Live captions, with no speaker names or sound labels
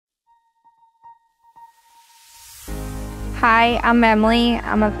Hi, I'm Emily.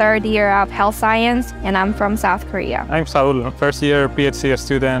 I'm a third year of health science, and I'm from South Korea. I'm Saul, first year PhD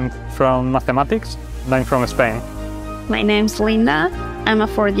student from mathematics, and I'm from Spain. My name's Linda. I'm a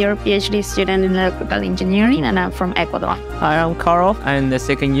fourth year PhD student in electrical engineering, and I'm from Ecuador. Hi, I'm Carl. I'm the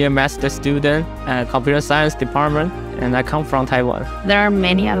second year master student at computer science department, and I come from Taiwan. There are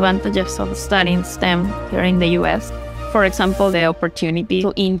many advantages of studying STEM here in the U.S. For example, the opportunity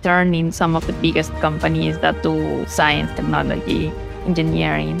to intern in some of the biggest companies that do science, technology,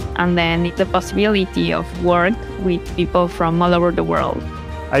 engineering, and then the possibility of work with people from all over the world.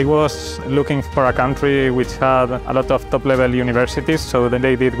 I was looking for a country which had a lot of top-level universities, so that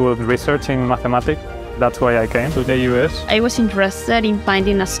they did good research in mathematics. That's why I came to the US. I was interested in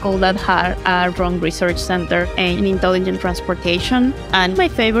finding a school that had a strong research center in intelligent transportation. And my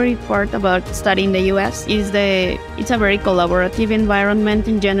favorite part about studying the US is it's a very collaborative environment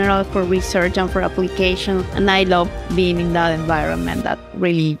in general for research and for application. And I love being in that environment. That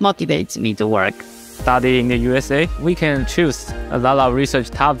really motivates me to work. Studying in the USA, we can choose a lot of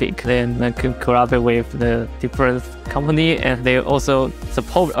research topics, then I can collaborate with the different company, and they also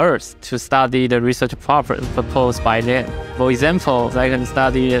support us to study the research problem proposed by them. For example, I can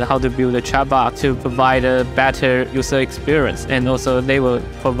study how to build a chatbot to provide a better user experience, and also they will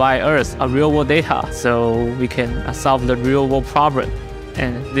provide us a real-world data so we can solve the real-world problem.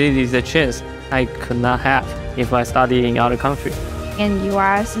 And this is a chance I could not have if I study in other countries. In the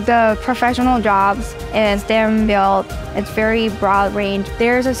U.S., the professional jobs in STEM field, it's very broad range.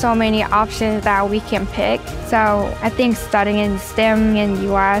 There's so many options that we can pick. So I think studying in STEM in the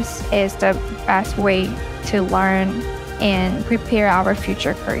U.S. is the best way to learn and prepare our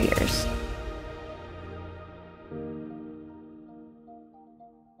future careers.